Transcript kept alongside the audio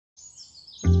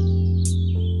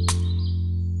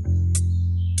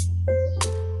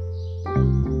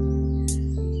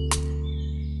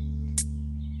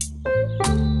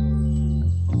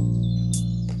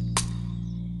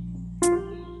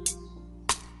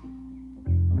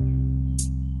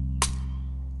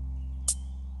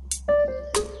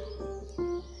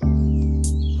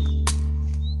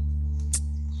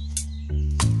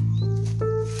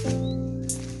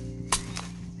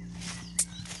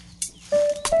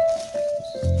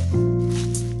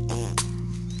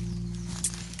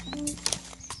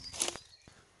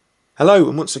Hello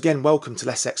and once again welcome to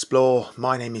Let's Explore.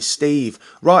 My name is Steve.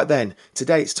 Right then,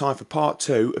 today it's time for part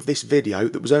 2 of this video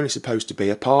that was only supposed to be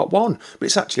a part 1, but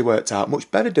it's actually worked out much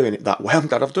better doing it that way. I'm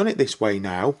glad I've done it this way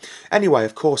now. Anyway,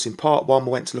 of course in part 1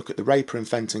 we went to look at the Raper and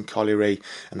Fenton colliery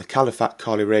and the Califat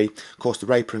colliery. Of course the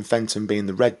Raper and Fenton being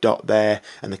the red dot there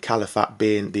and the Califat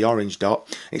being the orange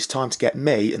dot. It's time to get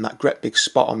me and that great big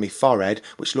spot on my forehead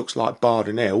which looks like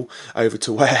Bardon Hill over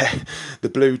to where the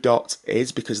blue dot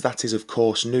is, because that is of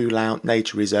course Lount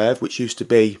Nature Reserve, which used to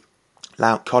be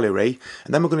Lount Colliery,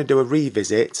 and then we're going to do a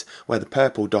revisit where the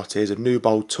purple dot is of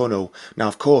Newbold Tunnel. Now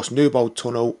of course Newbold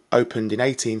Tunnel opened in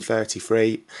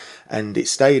 1833 and it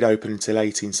stayed open until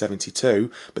 1872,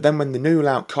 but then when the new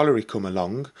Lount Colliery come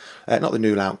along, not the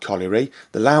new Lount Colliery,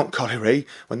 the Lount Colliery,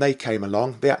 when they came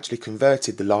along they actually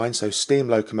converted the line so steam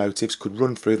locomotives could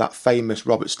run through that famous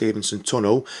Robert Stephenson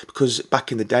tunnel, because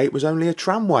back in the day it was only a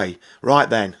tramway. Right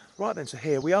then, so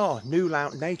here we are,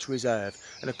 Lount Nature Reserve,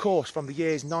 and of course from the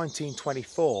years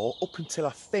 1924 up until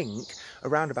I think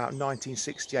around about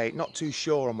 1968, not too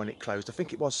sure on when it closed, I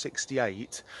think it was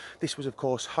 68, this was of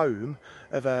course home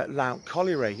of Lount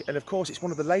Colliery, and of course it's one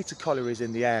of the later collieries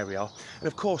in the area, and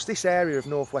of course this area of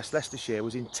northwest Leicestershire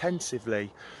was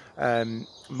intensively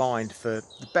mined for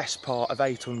the best part of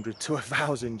 800 to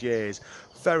 1,000 years,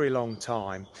 very long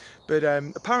time. But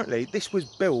apparently this was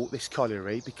built, this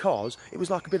colliery, because it was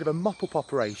like a bit of a mop-up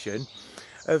operation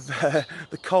of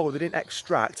the coal they didn't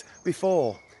extract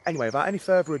before. Anyway, without any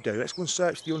further ado, let's go and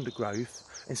search the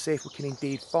undergrowth and see if we can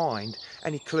indeed find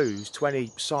any clues to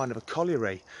any sign of a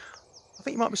colliery. I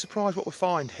think you might be surprised what we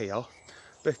find here.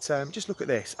 But just look at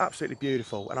this, absolutely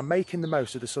beautiful, and I'm making the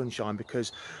most of the sunshine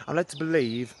because I'm led to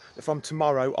believe that from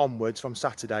tomorrow onwards, from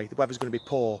Saturday, the weather's going to be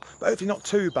poor, but hopefully not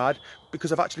too bad,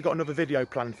 because I've actually got another video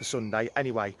planned for Sunday.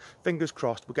 Anyway, fingers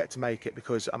crossed we'll get to make it,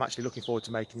 because I'm actually looking forward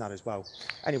to making that as well.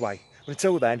 Anyway,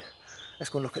 until then,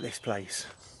 let's go and look at this place.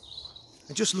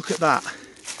 And just look at that,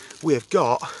 we have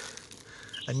got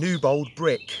a Newbold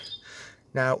brick.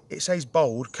 Now, it says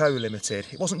Bold Co Limited.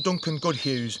 It wasn't Duncan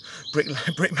Goodhue's brick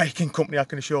making company, I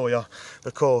can assure you. But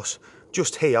of course,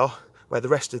 just here, where the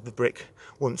rest of the brick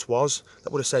once was,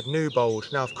 that would have said Newbold.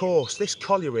 Now, of course, this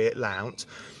colliery at Lount,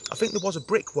 I think there was a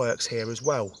brickworks here as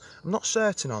well. I'm not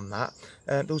certain on that.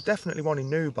 There was definitely one in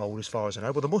Newbold as far as I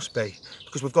know, but there must be,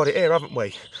 because we've got it here, haven't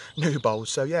we? Newbold,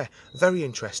 so yeah, very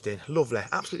interesting, lovely.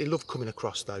 Absolutely love coming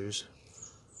across those.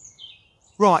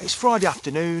 Right, it's Friday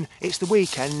afternoon, it's the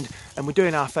weekend, and we're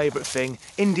doing our favourite thing,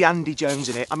 Indiana Jones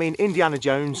in it. I mean, Indiana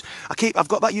Jones. I've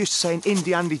got that used to saying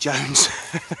Indiana Jones.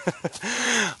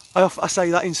 I say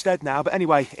that instead now, but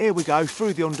anyway, here we go,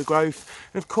 through the undergrowth.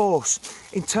 And of course,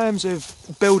 in terms of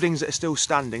buildings that are still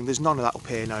standing, there's none of that up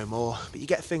here no more, but you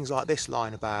get things like this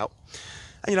lying about.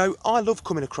 And you know, I love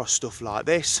coming across stuff like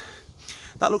this.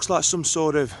 That looks like some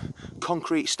sort of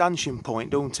concrete stanchion point,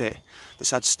 don't it?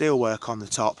 That's had steelwork on the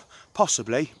top.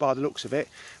 Possibly, by the looks of it.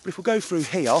 But if we go through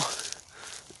here,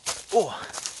 oh,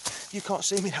 you can't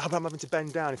see me now, but I'm having to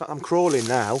bend down. In fact, I'm crawling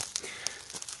now.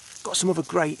 Got some other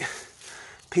great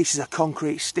pieces of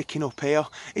concrete sticking up here.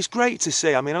 It's great to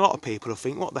see. I mean, a lot of people will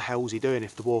think, what the hell's he doing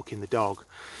if they're walking the dog?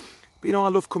 But you know, I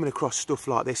love coming across stuff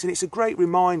like this, and it's a great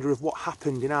reminder of what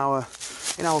happened in our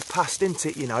past, isn't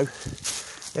it, you know?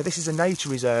 Yeah, this is a nature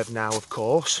reserve now, of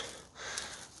course.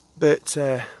 But,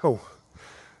 oh,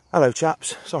 hello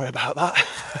chaps, sorry about that.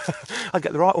 I'd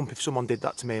get the right ump if someone did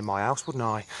that to me in my house, wouldn't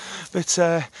I? But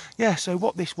yeah, so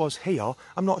what this was here,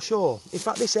 I'm not sure. In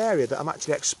fact, this area that I'm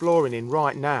actually exploring in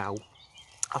right now,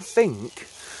 I think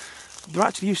there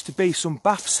actually used to be some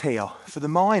baths here for the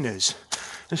miners.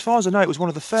 As far as I know, it was one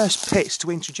of the first pits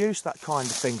to introduce that kind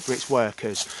of thing for its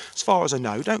workers. As far as I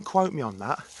know, don't quote me on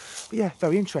that. But yeah,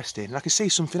 very interesting. And I can see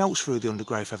something else through the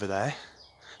undergrowth over there.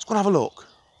 Let's go and have a look.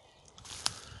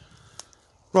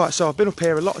 Right, so I've been up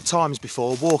here a lot of times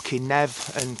before, walking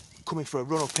Nev and coming for a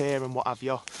run up here and what have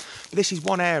you. But this is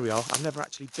one area I've never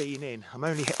actually been in. I'm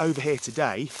only over here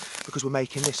today because we're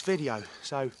making this video.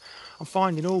 So I'm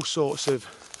finding all sorts of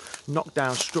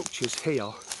knockdown structures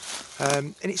here.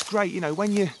 And it's great, you know,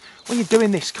 when you're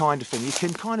doing this kind of thing, you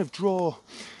can kind of draw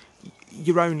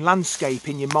your own landscape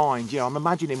in your mind. You know, I'm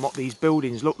imagining what these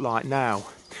buildings look like now.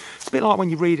 It's a bit like when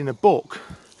you're reading a book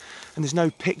and there's no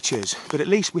pictures, but at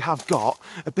least we have got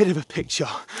a bit of a picture,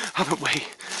 haven't we?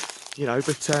 You know,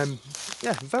 but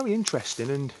yeah, very interesting.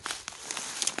 And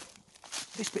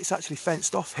this bit's actually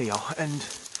fenced off here, and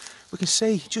we can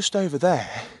see just over there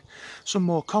some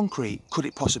more concrete. Could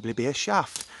it possibly be a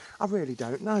shaft? I really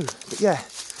don't know. But yeah,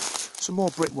 some more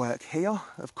brickwork here.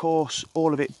 Of course,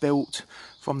 all of it built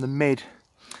from the mid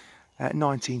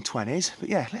 1920s. But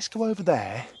yeah, let's go over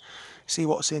there, see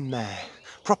what's in there.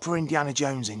 Proper Indiana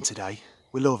Jones in today.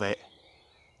 We love it.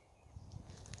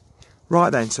 Right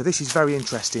then, so this is very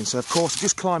interesting. So of course I've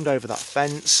just climbed over that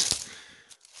fence.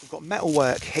 We've got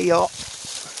metalwork here.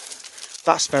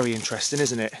 That's very interesting,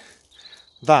 isn't it?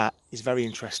 That is very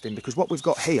interesting because what we've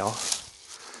got here,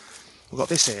 we've got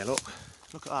this here, look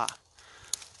at that.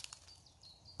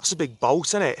 That's a big bolt,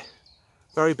 isn't it?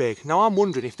 Very big. Now I'm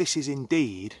wondering if this is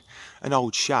indeed an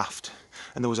old shaft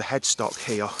and there was a headstock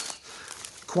here.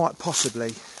 Quite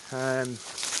possibly. I mean,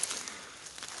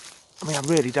 I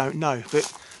really don't know, but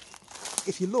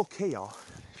if you look here,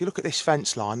 if you look at this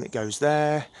fence line that goes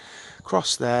there,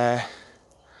 across there,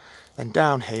 then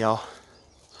down here,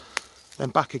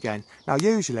 then back again. Now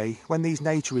usually when these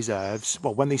nature reserves,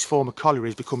 well when these former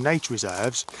collieries become nature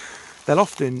reserves, they'll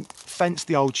often fence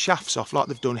the old shafts off like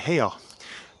they've done here.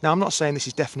 Now I'm not saying this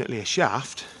is definitely a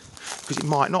shaft, because it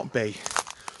might not be,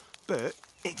 but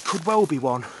it could well be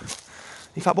one.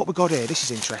 In fact, what we've got here, this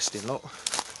is interesting, look.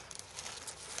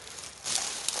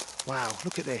 Wow,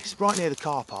 look at this, right near the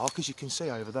car park, as you can see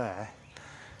over there.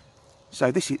 So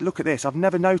this is, look at this, I've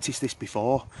never noticed this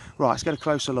before. Right, let's get a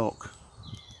closer look.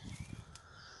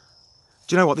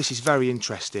 Do you know what, this is very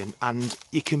interesting, and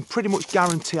you can pretty much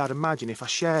guarantee, I'd imagine, if I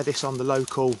share this on the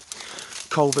local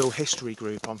Colville history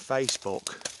group on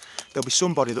Facebook, there'll be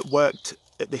somebody that worked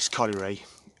at this colliery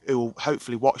who will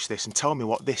hopefully watch this and tell me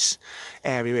what this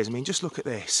area is. I mean, just look at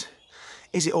this.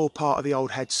 Is it all part of the old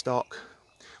headstock?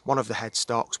 One of the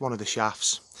headstocks, one of the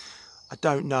shafts? I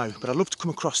don't know, but I'd love to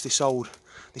come across this old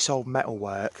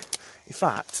metalwork. In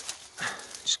fact,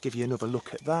 just give you another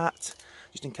look at that,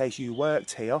 just in case you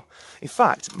worked here. In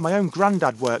fact, my own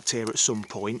granddad worked here at some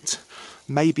point,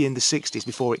 maybe in the 60s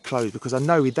before it closed, because I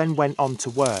know he then went on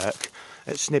to work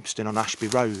at Snibston on Ashby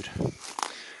Road.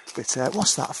 But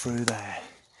what's that through there?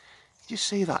 Did you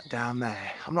see that down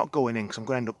there? I'm not going in because I'm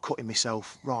going to end up cutting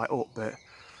myself right up, but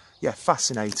yeah,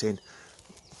 fascinating.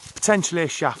 Potentially a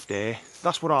shaft here,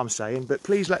 that's what I'm saying, but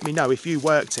please let me know if you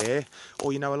worked here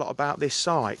or you know a lot about this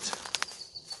site.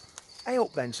 Hey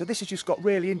up then, so this has just got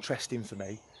really interesting for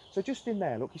me. So just in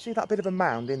there, look, you see that bit of a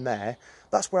mound in there?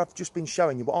 That's where I've just been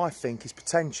showing you what I think is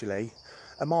potentially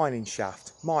a mining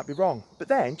shaft. Might be wrong. But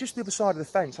then, just the other side of the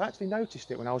fence, I actually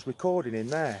noticed it when I was recording in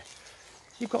there.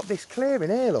 You've got this clearing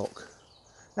here, look.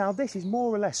 Now this is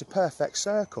more or less a perfect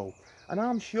circle, and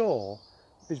I'm sure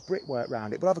there's brickwork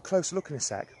around it. We'll have a closer look in a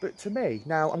sec. But to me,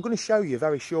 now I'm going to show you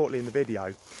very shortly in the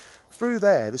video, through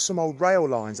there's some old rail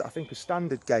lines that I think are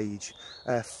standard gauge,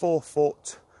 4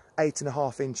 foot,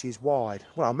 8.5 inches wide.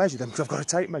 Well, I'll measure them because I've got a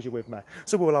tape measure with me,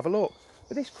 so we'll have a look.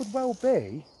 But this could well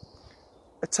be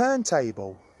a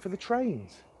turntable for the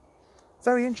trains.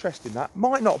 Very interesting that.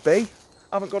 Might not be,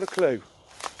 I haven't got a clue.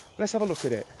 Let's have a look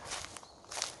at it.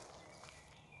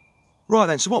 Right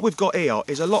then, so what we've got here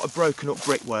is a lot of broken up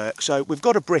brickwork. So we've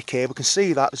got a brick here, we can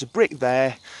see that, there's a brick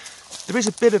there. There is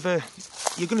a bit of a,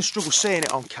 you're going to struggle seeing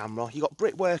it on camera, you've got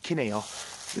brickwork in here.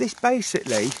 This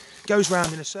basically goes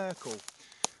round in a circle.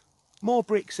 More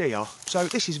bricks here, so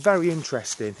this is very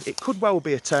interesting. It could well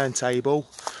be a turntable.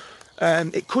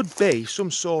 It could be some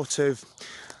sort of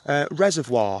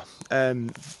reservoir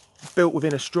built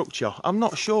within a structure. I'm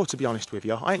not sure, to be honest with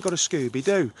you. I ain't got a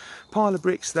Scooby-Doo. Pile of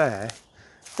bricks there.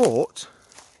 But,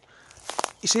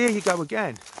 you see, here you go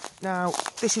again. Now,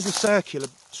 this is a circular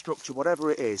structure, whatever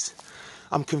it is.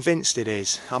 I'm convinced it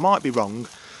is. I might be wrong.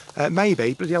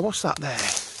 Maybe, but yeah, what's that there?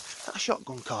 Is that a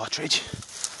shotgun cartridge?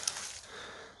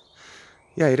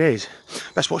 Yeah, it is.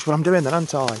 Best watch what I'm doing then,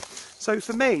 aren't I? So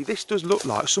for me, this does look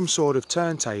like some sort of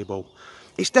turntable.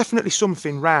 It's definitely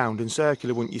something round and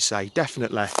circular, wouldn't you say?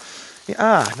 Definitely.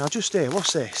 Yeah, now just here,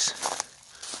 what's this?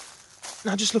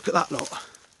 Now just look at that, look.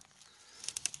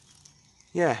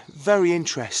 Yeah, very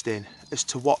interesting as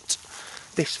to what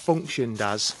this functioned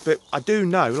as. But I do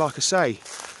know, like I say,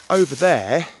 over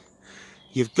there,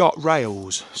 you've got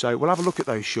rails. So we'll have a look at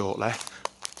those shortly.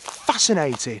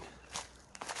 Fascinating.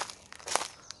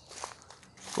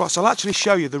 Right, so I'll actually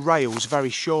show you the rails very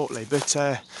shortly, but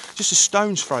just a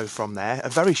stone's throw from there, a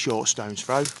very short stone's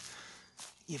throw,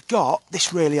 you've got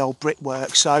this really old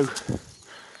brickwork. So,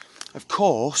 of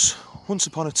course, once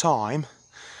upon a time,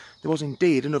 there was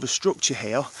indeed another structure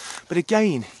here, but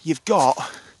again, you've got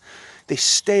this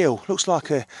steel, looks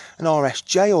like an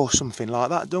RSJ or something like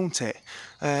that, don't it?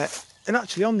 And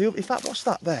actually on the other, in fact, what's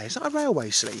that there? Is that a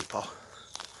railway sleeper?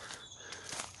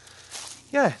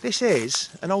 Yeah, this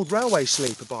is an old railway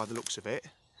sleeper by the looks of it.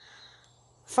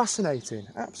 Fascinating,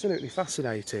 absolutely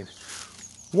fascinating.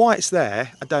 Why it's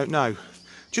there, I don't know.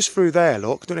 Just through there,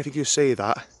 look, don't know if you can see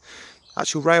that.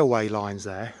 Actual railway lines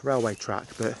there, railway track,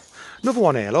 but another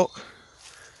one here, look.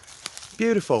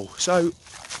 Beautiful. So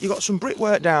you've got some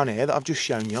brickwork down here that I've just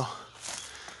shown you.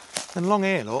 And along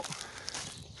here, look.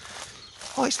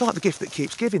 Oh, it's like the gift that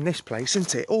keeps giving, this place,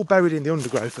 isn't it? All buried in the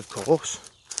undergrowth, of course.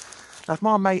 Now, if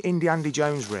my mate Andy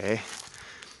Jones were here,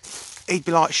 he'd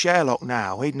be like Sherlock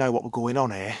now. He'd know what was going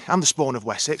on here. I'm the spawn of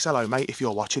Wessex. Hello, mate, if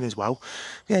you're watching as well.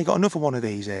 Yeah, you got another one of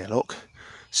these here, look.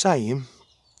 Same.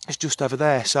 It's just over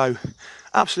there. So,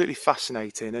 absolutely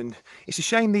fascinating. And it's a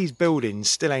shame these buildings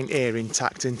still ain't here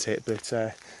intact, isn't it?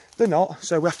 But they're not.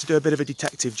 So we have to do a bit of a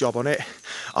detective job on it.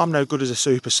 I'm no good as a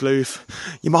super sleuth.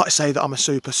 You might say that I'm a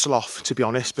super sloth, to be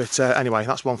honest. But anyway,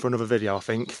 that's one for another video, I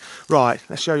think. Right,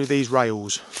 let's show you these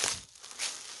rails.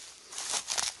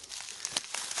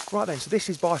 Right then, so this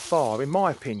is by far, in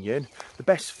my opinion, the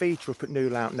best feature up at New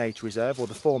Lount Nature Reserve, or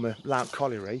the former Lount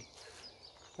Colliery.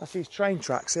 That's these train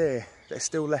tracks here that are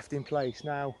still left in place.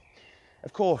 Now,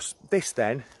 of course, this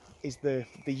then is the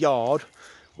yard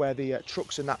where the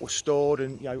trucks and that were stored,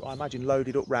 and I imagine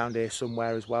loaded up round here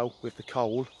somewhere as well with the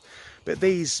coal. But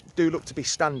these do look to be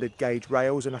standard gauge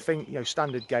rails, and I think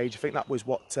standard gauge, I think that was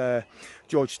what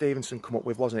George Stephenson come up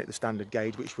with, wasn't it? The standard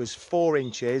gauge, which was 4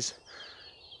 inches,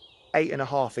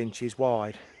 8.5 inches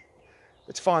wide.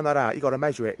 But to find that out, you've got to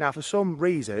measure it. Now, for some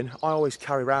reason, I always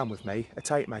carry around with me a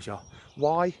tape measure.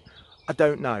 Why? I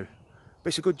don't know. But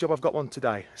it's a good job I've got one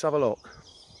today. Let's have a look.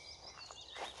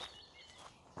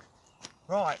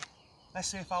 Right, let's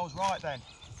see if I was right then.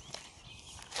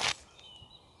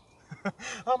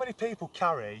 How many people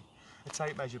carry a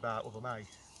tape measure about with them, eh?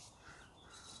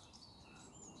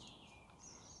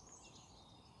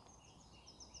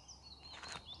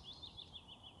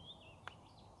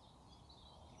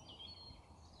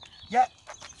 Yep,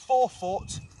 4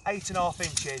 foot, 8.5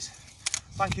 inches.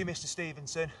 Thank you, Mr.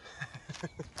 Stephenson.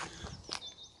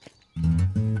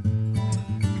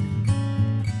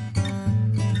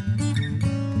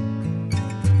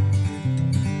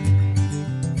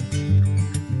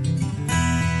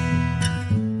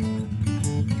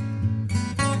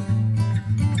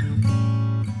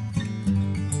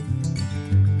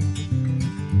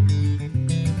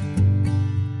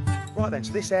 Right then,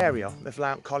 so this area of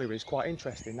Lount Colliery is quite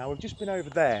interesting. Now, we've just been over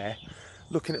there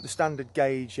looking at the standard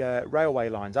gauge railway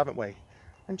lines, haven't we?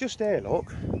 And just here,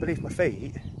 look, beneath my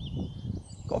feet,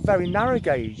 got very narrow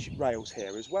gauge rails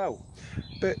here as well.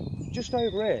 But just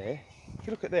over here, if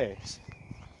you look at this,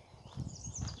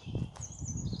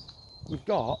 we've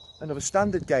got another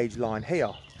standard gauge line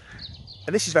here.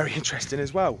 And this is very interesting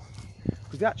as well,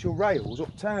 because the actual rails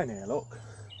upturn here, look.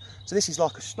 So this is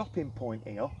like a stopping point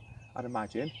here, I'd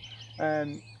imagine.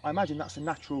 I imagine that's a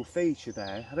natural feature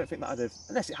there. I don't think that'd have,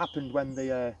 unless it happened when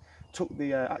they took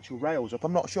the actual rails up.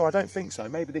 I'm not sure, I don't think so.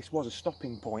 Maybe this was a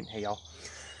stopping point here.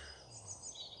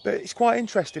 But it's quite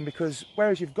interesting because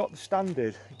whereas you've got the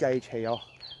standard gauge here,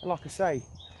 and like I say,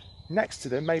 next to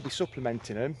them, maybe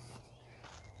supplementing them,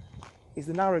 is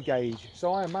the narrow gauge.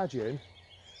 So I imagine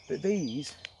that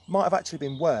these might have actually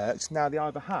been worked. Now, they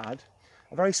either had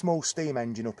a very small steam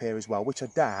engine up here as well, which I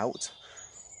doubt,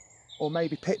 or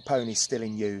maybe pit ponies still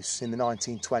in use in the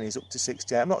 1920s up to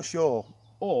 68, I'm not sure.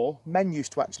 Or men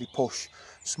used to actually push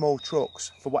small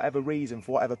trucks for whatever reason,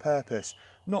 for whatever purpose,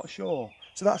 not sure.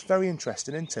 So that's very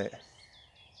interesting, isn't it?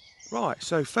 Right,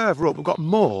 so further up we've got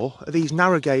more of these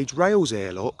narrow gauge rails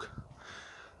here, look.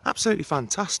 Absolutely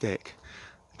fantastic.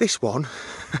 This one,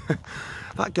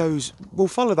 that goes, we'll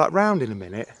follow that round in a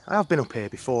minute. I have been up here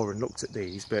before and looked at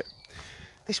these, but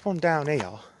this one down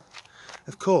here,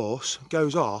 of course,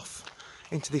 goes off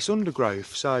into this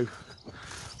undergrowth. So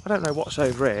I don't know what's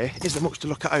over here. Is there much to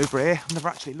look at over here? I've never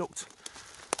actually looked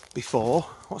before.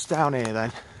 What's down here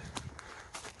then?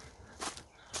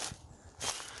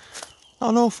 Not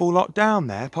an awful lot down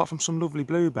there, apart from some lovely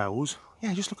bluebells.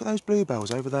 Yeah, just look at those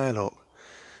bluebells over there, look.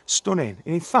 Stunning.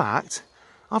 And in fact,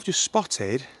 I've just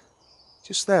spotted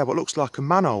just there what looks like a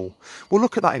manhole. We'll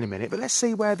look at that in a minute, but let's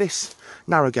see where this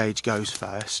narrow gauge goes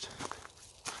first.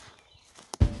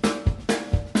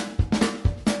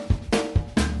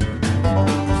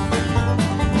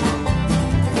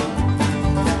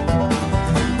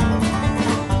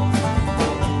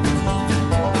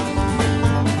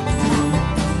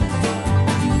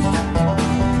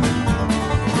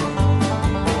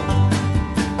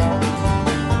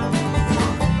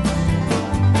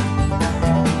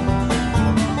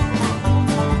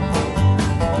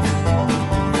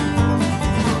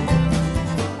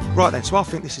 Right then, so I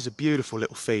think this is a beautiful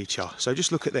little feature. So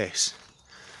just look at this.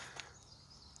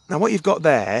 Now what you've got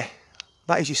there,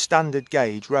 that is your standard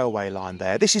gauge railway line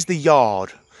there. This is the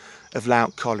yard of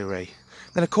Lount Colliery.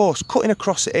 Then of course, cutting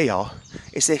across it here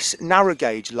is this narrow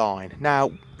gauge line.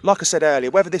 Now, like I said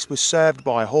earlier, whether this was served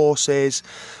by horses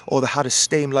or they had a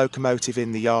steam locomotive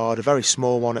in the yard, a very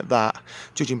small one at that,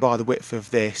 judging by the width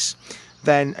of this,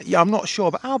 then yeah, I'm not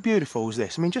sure. But how beautiful is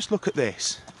this? I mean, just look at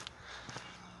this.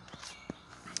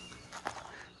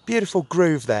 Beautiful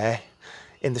groove there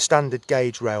in the standard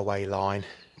gauge railway line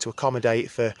to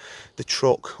accommodate for the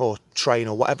truck or train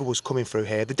or whatever was coming through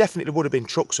here. There definitely would have been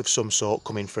trucks of some sort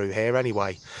coming through here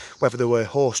anyway, whether they were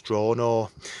horse drawn or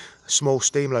small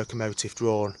steam locomotive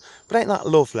drawn. But ain't that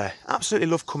lovely? Absolutely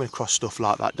love coming across stuff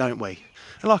like that, don't we?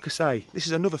 And like I say, this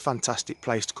is another fantastic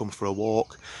place to come for a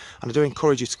walk, and I do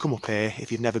encourage you to come up here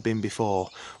if you've never been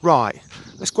before. Right,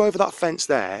 let's go over that fence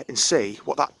there and see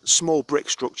what that small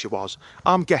brick structure was.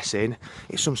 I'm guessing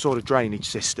it's some sort of drainage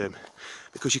system,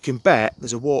 because you can bet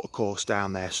there's a watercourse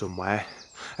down there somewhere.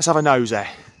 Let's have a nosy.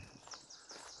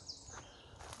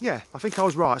 Yeah, I think I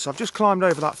was right. So I've just climbed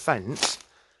over that fence.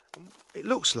 It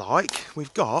looks like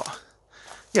we've got,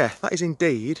 yeah, that is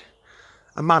indeed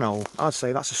a manhole. I'd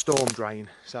say that's a storm drain.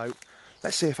 So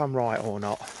let's see if I'm right or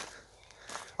not.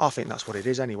 I think that's what it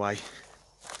is anyway.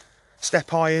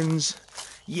 Step irons.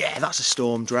 Yeah, that's a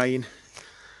storm drain.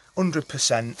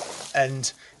 100%.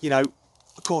 And, you know,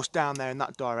 of course, down there in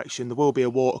that direction, there will be a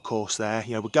water course there.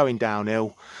 You know, we're going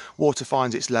downhill. Water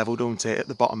finds its level, doesn't it, at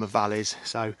the bottom of valleys.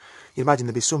 So you imagine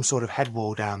there'd be some sort of head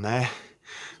wall down there.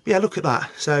 But yeah, look at that.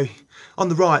 So on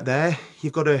the right there,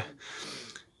 you've got a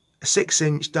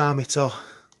 6-inch diameter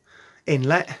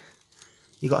inlet.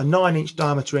 You've got a 9-inch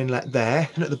diameter inlet there.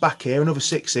 And at the back here, another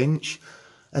 6-inch.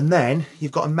 And then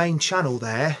you've got a main channel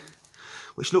there,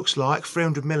 which looks like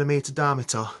 300mm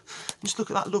diameter. Just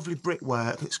look at that lovely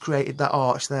brickwork that's created that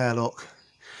arch there, look.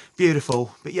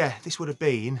 Beautiful. But yeah, this would have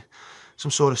been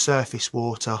some sort of surface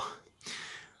water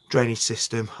drainage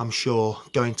system, I'm sure,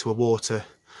 going to a water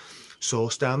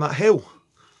source down that hill.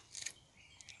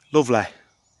 Lovely.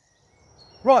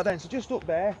 Right then, so just up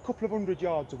there, a couple of 100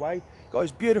 yards away, got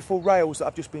those beautiful rails that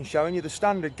I've just been showing you, the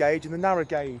standard gauge and the narrow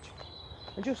gauge.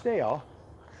 And just here, got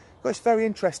this very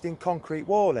interesting concrete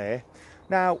wall here.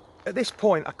 Now, at this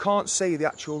point, I can't see the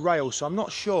actual rail, so I'm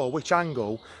not sure which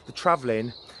angle they're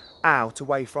travelling out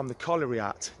away from the colliery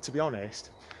at, to be honest.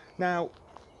 Now,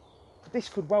 this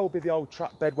could well be the old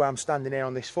track bed where I'm standing here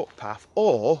on this footpath,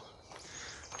 or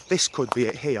this could be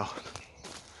it here.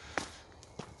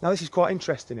 Now, this is quite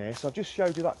interesting here, so I've just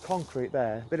showed you that concrete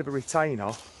there, a bit of a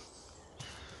retainer.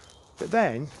 But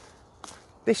then,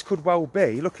 this could well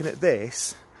be, looking at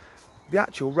this, the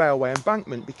actual railway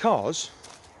embankment, because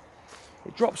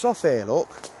it drops off here, look.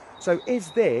 So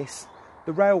is this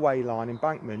the railway line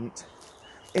embankment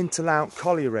into Lount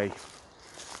colliery?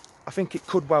 I think it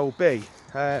could well be.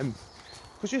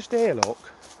 Because just here, look.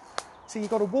 See,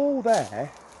 you've got a wall there,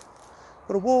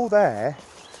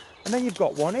 and then you've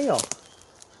got one here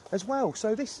as well.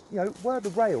 So this, you know, where the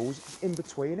rails in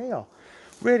between here.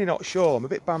 Really not sure. I'm a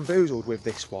bit bamboozled with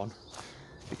this one,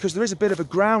 because there is a bit of a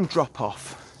ground drop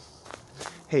off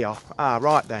here. Ah,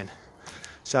 right then.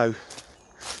 So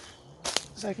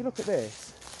if you look at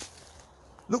this,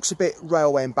 looks a bit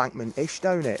railway embankment-ish,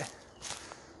 don't it?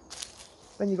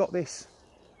 Then you've got this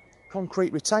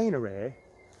concrete retainer here,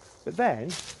 but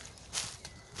then,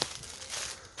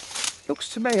 looks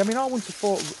to me, I mean, I wouldn't have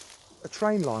thought a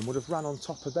train line would have ran on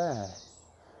top of there.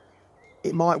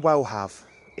 It might well have,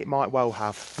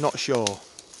 not sure.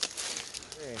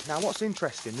 Now what's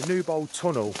interesting, the Newbold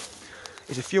Tunnel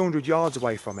is a few 100 yards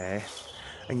away from here.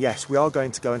 And yes, we are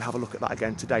going to go and have a look at that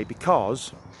again today,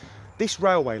 because this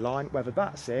railway line, whether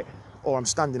that's it or I'm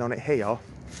standing on it here,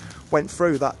 went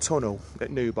through that tunnel at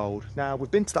Newbold. Now,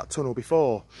 we've been to that tunnel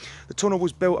before. The tunnel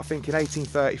was built, I think, in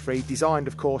 1833, designed,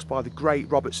 of course, by the great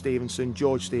Robert Stephenson,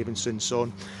 George Stephenson's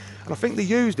son. And I think they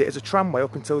used it as a tramway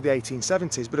up until the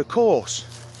 1870s. But of course,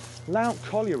 Lount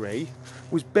colliery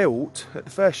was built, the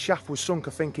first shaft was sunk,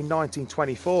 I think, in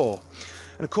 1924.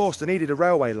 And of course, they needed a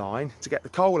railway line to get the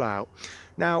coal out.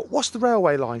 Now, what's the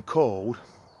railway line called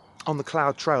on the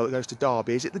Cloud Trail that goes to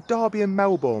Derby? Is it the Derby and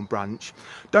Melbourne branch?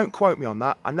 Don't quote me on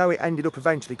that. I know it ended up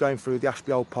eventually going through the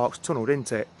Ashby Old Parks tunnel,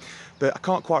 didn't it? But I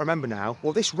can't quite remember now.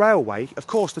 Well, this railway, of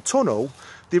course, the tunnel,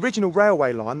 the original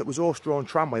railway line that was horse-drawn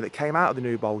tramway that came out of the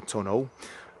Newbold Tunnel,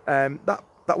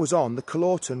 that was on the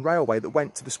Colliery railway that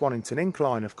went to the Swannington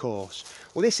Incline, of course.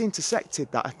 Well, this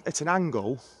intersected that at an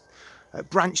angle,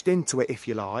 branched into it, if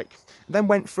you like, and then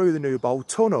went through the Newbold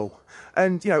Tunnel.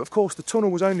 And, you know, of course, the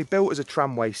tunnel was only built as a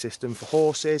tramway system for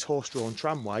horses, horse-drawn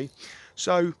tramway.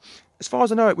 So, as far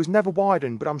as I know, it was never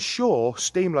widened, but I'm sure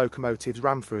steam locomotives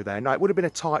ran through there. Now, it would have been a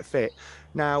tight fit.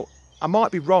 Now, I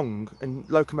might be wrong, and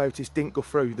locomotives didn't go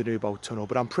through the Newbold Tunnel,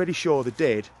 but I'm pretty sure they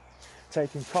did,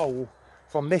 taking coal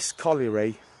from this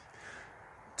colliery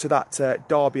to that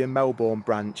Derby and Melbourne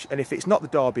branch, and if it's not the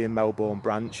Derby and Melbourne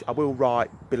branch, I will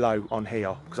write below on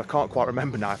here, because I can't quite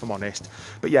remember now if I'm honest.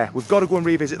 But yeah, we've got to go and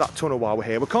revisit that tunnel while we're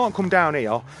here. We can't come down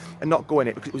here and not go in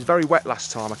it, because it was very wet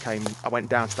last time I went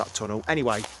down to that tunnel.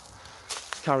 Anyway,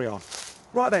 carry on.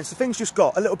 Right then, so things just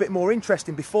got a little bit more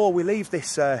interesting before we leave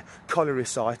this colliery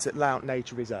site at Lount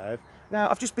Nature Reserve. Now,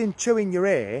 I've just been chewing your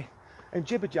ear and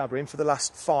jibber-jabbering for the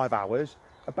last 5 hours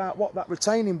about what that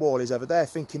retaining wall is over there,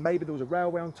 thinking maybe there was a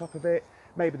railway on top of it,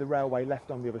 maybe the railway left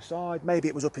on the other side, maybe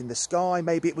it was up in the sky,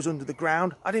 maybe it was under the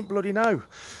ground. I didn't bloody know.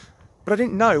 But I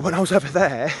didn't know when I was over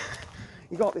there.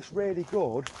 You got this really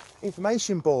good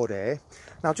information board here.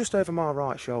 Now, just over my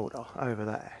right shoulder, over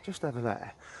there, just over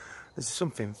there, there's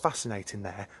something fascinating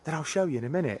there that I'll show you in a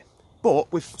minute.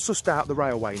 But we've sussed out the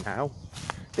railway now.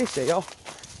 This here,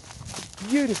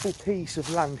 beautiful piece of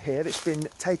land here that's been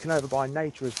taken over by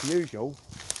nature as per usual,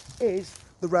 is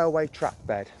the railway track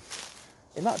bed.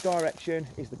 In that direction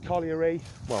is the colliery,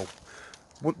 well,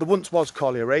 the once was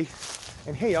colliery,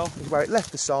 and here is where it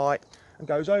left the site and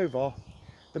goes over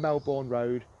the Melbourne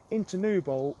Road into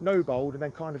Newbold, and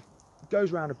then kind of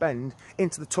goes round a bend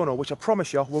into the tunnel, which I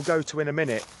promise you we'll go to in a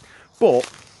minute.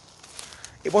 But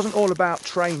it wasn't all about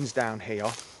trains down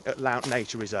here at Lount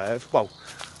Nature Reserve, well,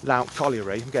 Lount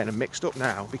Colliery. I'm getting them mixed up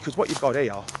now, because what you've got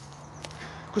here,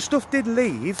 because stuff did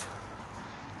leave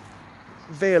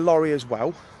via lorry as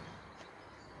well.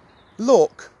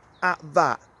 Look at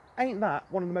that. Ain't that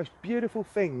one of the most beautiful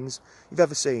things you've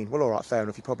ever seen? Well, all right, fair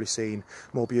enough, you've probably seen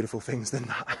more beautiful things than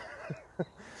that.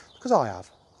 Because I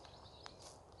have.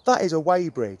 That is a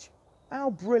weighbridge.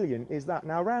 How brilliant is that?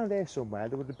 Now, around here somewhere,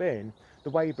 there would have been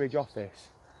the weighbridge office.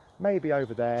 Maybe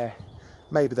over there,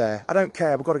 maybe there. I don't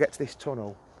care, we've got to get to this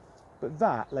tunnel. But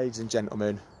that, ladies and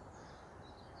gentlemen,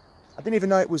 I didn't even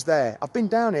know it was there. I've been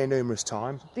down here numerous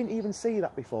times, didn't even see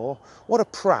that before. What a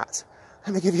prat.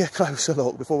 Let me give you a closer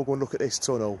look before we go and look at this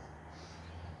tunnel.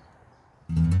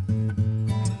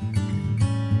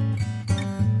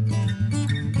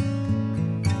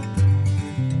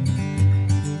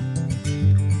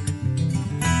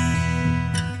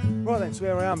 Right then, so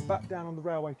here I am, back down on the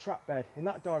railway track bed. In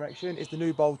that direction is the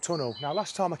Newbold Tunnel. Now,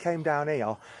 last time I came down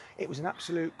here, it was an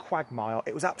absolute quagmire.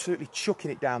 It was absolutely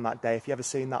chucking it down that day, if you ever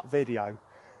seen that video.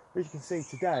 As you can see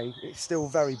today, it's still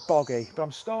very boggy, but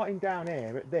I'm starting down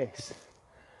here at this.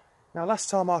 Now, last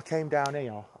time I came down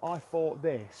here, I thought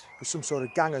this was some sort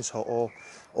of ganger's hut or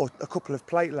a couple of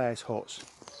plate layers huts.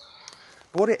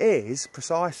 But what it is,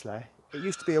 precisely, it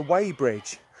used to be a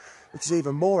weighbridge, which is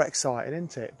even more exciting,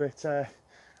 isn't it? But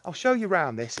I'll show you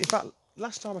around this. In fact,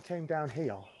 last time I came down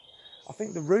here, I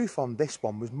think the roof on this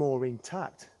one was more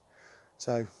intact.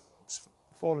 So it's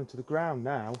fallen to the ground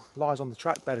now, lies on the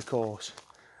track bed, of course.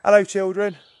 Hello,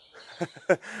 children.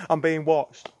 I'm being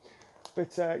watched.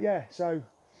 But yeah, so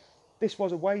this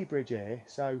was a weighbridge here.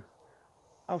 So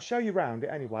I'll show you around it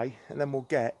anyway, and then we'll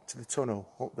get to the tunnel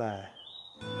up there.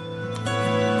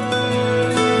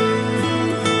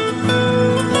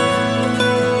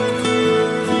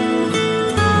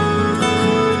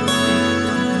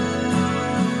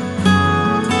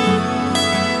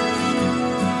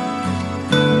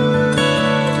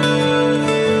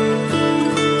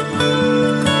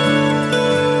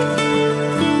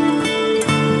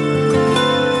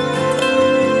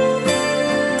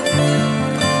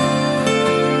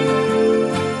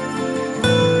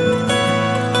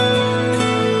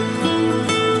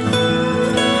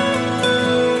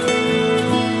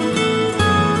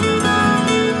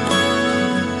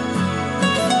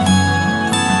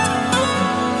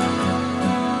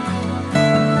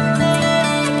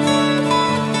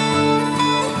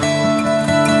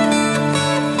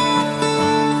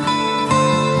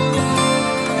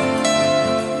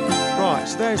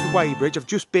 There's the weighbridge. I've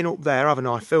just been up there, haven't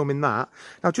I, filming that.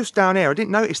 Now, just down here, I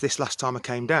didn't notice this last time I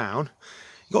came down.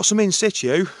 You've got some in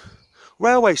situ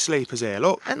railway sleepers here,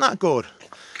 look, ain't that good?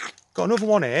 Got another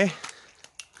one here.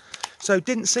 So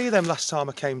didn't see them last time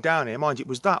I came down here. Mind you, it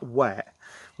was that wet.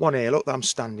 One here, look, that I'm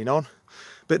standing on.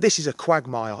 But this is a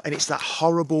quagmire, and it's that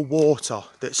horrible water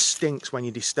that stinks when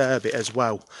you disturb it as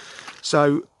well.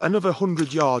 So another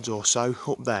 100 yards or so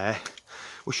up there,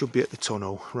 we should be at the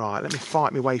tunnel. Right, let me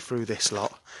fight my way through this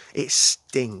lot. It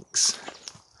stinks.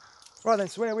 Right then,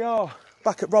 so here we are,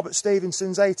 back at Robert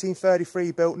Stephenson's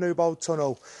 1833 built Newbold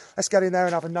Tunnel. Let's get in there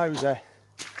and have a nosy.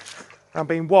 I'm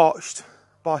being watched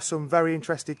by some very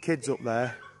interested kids up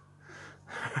there.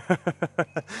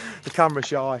 The camera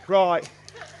shy. Right,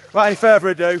 without any further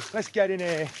ado, let's get in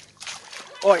here.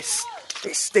 Oh, it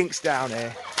stinks down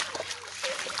here.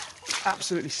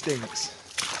 Absolutely stinks.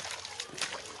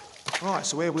 Right,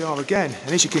 so here we are again,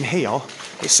 and as you can hear,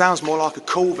 It sounds more like a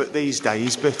culvert these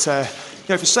days, but you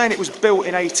know, for saying it was built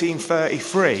in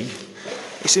 1833,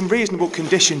 it's in reasonable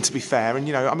condition, to be fair. And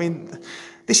you know, I mean,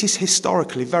 this is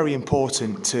historically very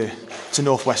important to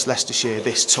North West Leicestershire,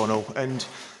 this tunnel, and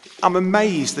I'm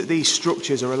amazed that these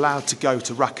structures are allowed to go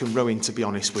to rack and ruin, to be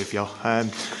honest with you.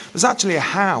 There's actually a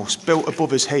house built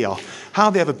above us here.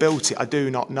 How they ever built it, I do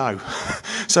not know.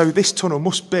 So this tunnel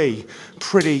must be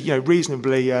pretty, you know,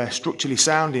 reasonably structurally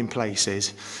sound in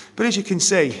places. But as you can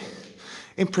see,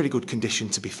 in pretty good condition,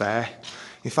 to be fair.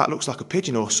 In fact, looks like a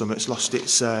pigeon or something that's lost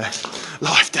its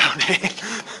life down here.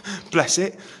 Bless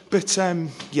it. But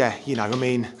yeah, you know, I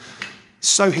mean,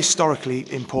 so historically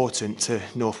important to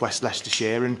North West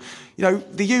Leicestershire, and you know,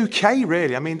 the UK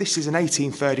really. I mean, this is an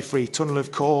 1833 tunnel,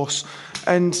 of course,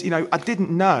 and you know, I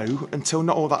didn't know until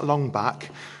not all that long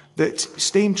back that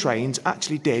steam trains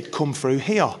actually did come through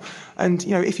here. And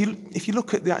you know, if you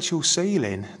look at the actual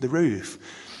ceiling, the roof,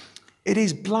 it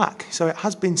is black, so it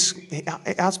has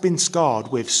been scarred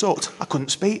with soot. I couldn't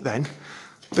speak then,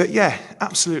 but yeah,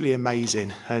 absolutely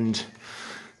amazing. And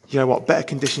you know what, better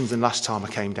conditions than last time I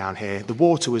came down here. The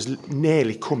water was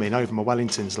nearly coming over my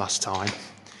Wellingtons last time.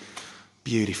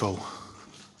 Beautiful.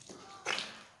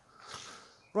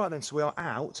 Right then, so we are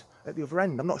out at the other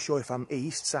end. I'm not sure if I'm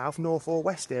east, south, north or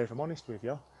west here, if I'm honest with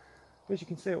you. But as you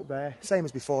can see up there, same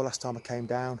as before last time I came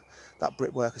down, that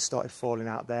brickwork has started falling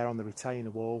out there on the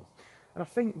retainer wall. And I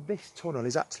think this tunnel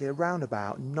is actually around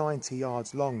about 90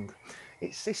 yards long.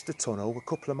 Its sister tunnel, a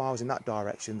couple of miles in that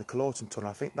direction, the Lount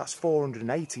Tunnel, I think that's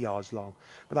 480 yards long,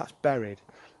 but that's buried.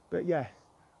 But yeah,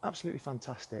 absolutely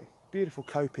fantastic. Beautiful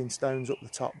coping stones up the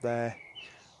top there.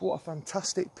 But what a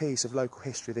fantastic piece of local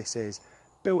history this is.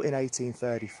 Built in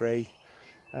 1833.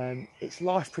 Its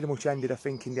life pretty much ended, I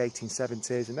think, in the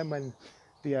 1870s, and then when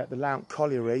the Lount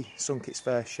colliery sunk its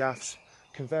first shafts,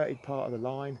 converted part of the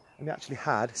line, and they actually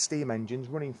had steam engines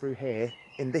running through here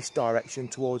in this direction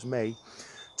towards me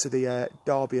to the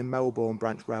Derby and Melbourne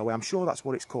branch railway. I'm sure that's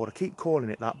what it's called. I keep calling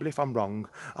it that, but if I'm wrong,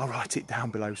 I'll write it down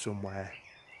below somewhere.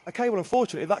 Okay, well,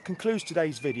 unfortunately, that concludes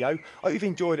today's video. I hope you've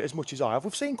enjoyed it as much as I have.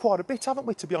 We've seen quite a bit, haven't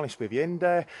we, to be honest with you? And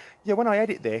yeah, when I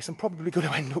edit this, I'm probably going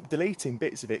to end up deleting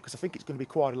bits of it because I think it's going to be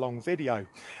quite a long video.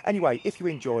 Anyway, if you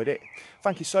enjoyed it,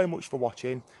 thank you so much for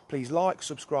watching. Please like,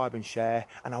 subscribe and share,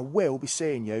 and I will be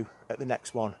seeing you at the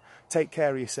next one. Take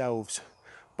care of yourselves.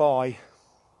 Bye.